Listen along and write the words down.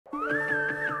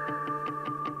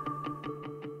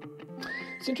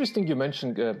It's interesting you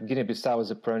mentioned Guinea-Bissau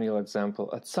as a perennial example.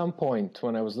 At some point,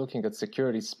 when I was looking at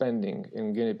security spending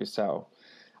in Guinea-Bissau,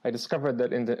 I discovered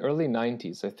that in the early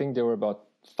 90s, I think there were about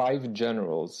 5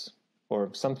 generals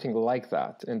or something like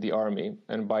that in the army.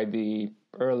 And by the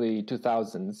early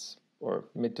 2000s or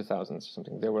mid-2000s or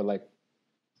something, there were like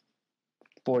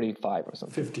 45 or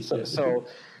something. 50.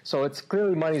 So it's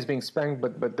clearly money is being spent,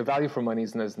 but the value for money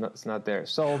is not there.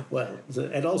 So well,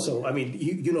 and also, I mean,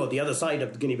 you know, the other side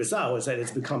of Guinea-Bissau is that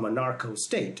it's become a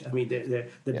narco-state. I mean,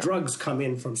 the drugs come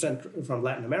in from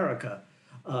Latin America,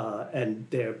 and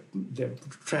they're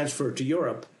transferred to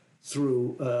Europe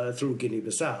through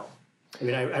Guinea-Bissau. I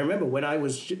mean, I remember when I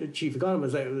was chief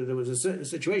economist, there was a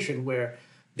situation where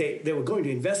they were going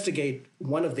to investigate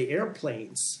one of the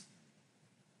airplanes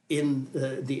in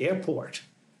the airport.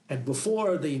 And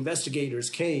before the investigators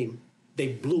came, they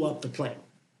blew up the plane.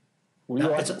 Were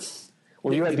you at the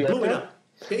blew airport? it up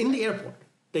in the airport.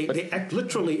 They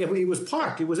literally, it was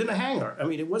parked. It was in a hangar. I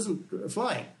mean, it wasn't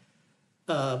flying.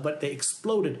 But they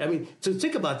exploded. I mean, so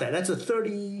think about that. That's a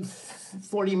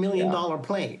 $40 million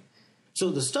plane.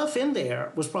 So the stuff in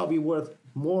there was probably worth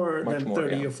more than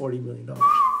 $30 or $40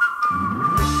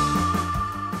 million.